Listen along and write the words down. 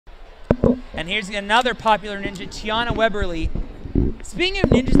And here's another popular ninja, Tiana Webberley. Speaking of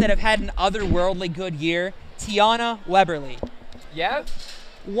ninjas that have had an otherworldly good year, Tiana Webberley. Yeah?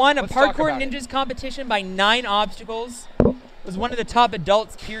 Won a parkour ninjas competition by 9 obstacles. Was one of the top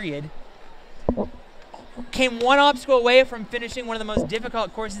adults, period. Came 1 obstacle away from finishing one of the most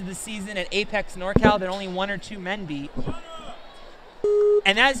difficult courses of the season at Apex NorCal that only 1 or 2 men beat.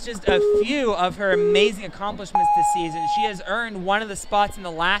 And that's just a few of her amazing accomplishments this season. She has earned one of the spots in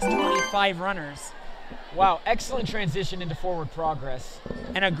the last 25 runners. Wow, excellent transition into forward progress.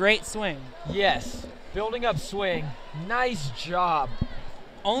 And a great swing. Yes, building up swing. Nice job.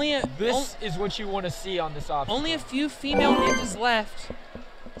 This is what you want to see on this obstacle. Only a few female ninjas left.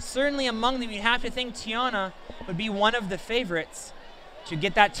 Certainly among them, you'd have to think Tiana would be one of the favorites to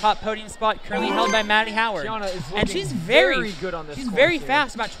get that top podium spot currently held by Maddie Howard. Tiana is looking and she's very good on this She's course very here.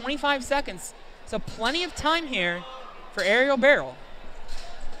 fast, about 25 seconds. So plenty of time here for aerial barrel.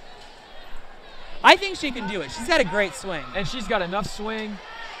 I think she can do it. She's got a great swing. And she's got enough swing.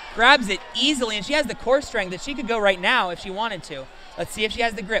 Grabs it easily, and she has the core strength that she could go right now if she wanted to. Let's see if she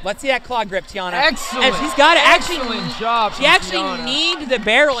has the grip. Let's see that claw grip, Tiana. Excellent. And she's got to Excellent job. She actually needs the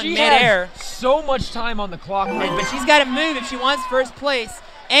barrel in midair. Has so much time on the clock. But she's got to move if she wants first place.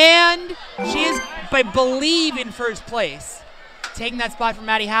 And she is, I believe, in first place. Taking that spot from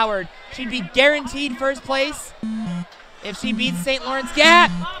Maddie Howard. She'd be guaranteed first place if she beats St. Lawrence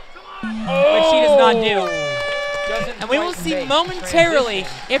Gap, which she does not do. And we will see momentarily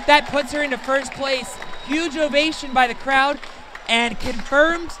if that puts her into first place. Huge ovation by the crowd. And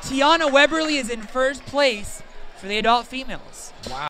confirmed Tiana Webberley is in first place for the adult females. Wow.